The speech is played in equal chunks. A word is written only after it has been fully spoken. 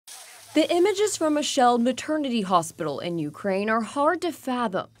The images from a shelled maternity hospital in Ukraine are hard to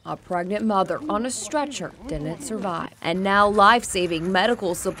fathom. A pregnant mother on a stretcher didn't survive. And now life-saving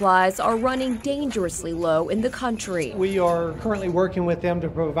medical supplies are running dangerously low in the country. We are currently working with them to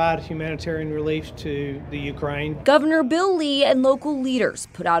provide humanitarian relief to the Ukraine. Governor Bill Lee and local leaders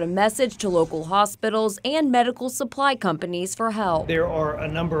put out a message to local hospitals and medical supply companies for help. There are a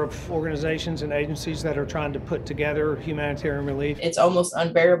number of organizations and agencies that are trying to put together humanitarian relief. It's almost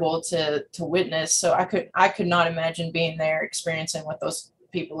unbearable to witness. So I could not imagine being there, experiencing what those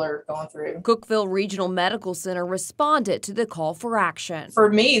people are going through. Cookeville Regional Medical Center responded to the call for action. For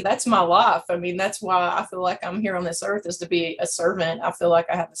me, that's my life. I mean, that's why I feel like I'm here on this earth, is to be a servant. I feel like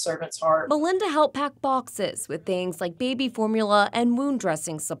I have a servant's heart. Melinda helped pack boxes with things like baby formula and wound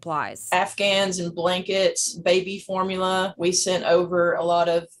dressing supplies. Afghans and blankets, baby formula. We sent over a lot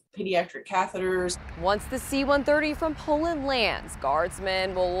of pediatric catheters. Once the C-130 from Poland lands,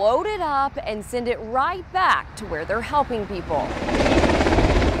 guardsmen will load it up and send it right back to where they're helping people.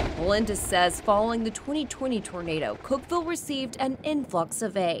 Melinda says following the 2020 tornado, Cookeville received an influx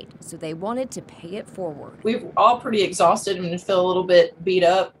of aid, so they wanted to pay it forward. We're all pretty exhausted and feel a little bit beat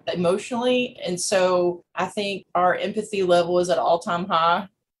up emotionally, and so I think our empathy level is at an all-time high,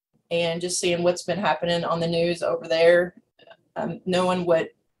 and just seeing what's been happening on the news over there, knowing what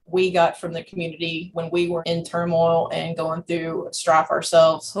we got from the community when we were in turmoil and going through strife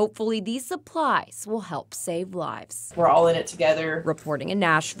ourselves. Hopefully these supplies will help save lives. We're all in it together. Reporting in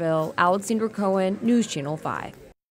Nashville, Alexandra Cohen, News Channel 5.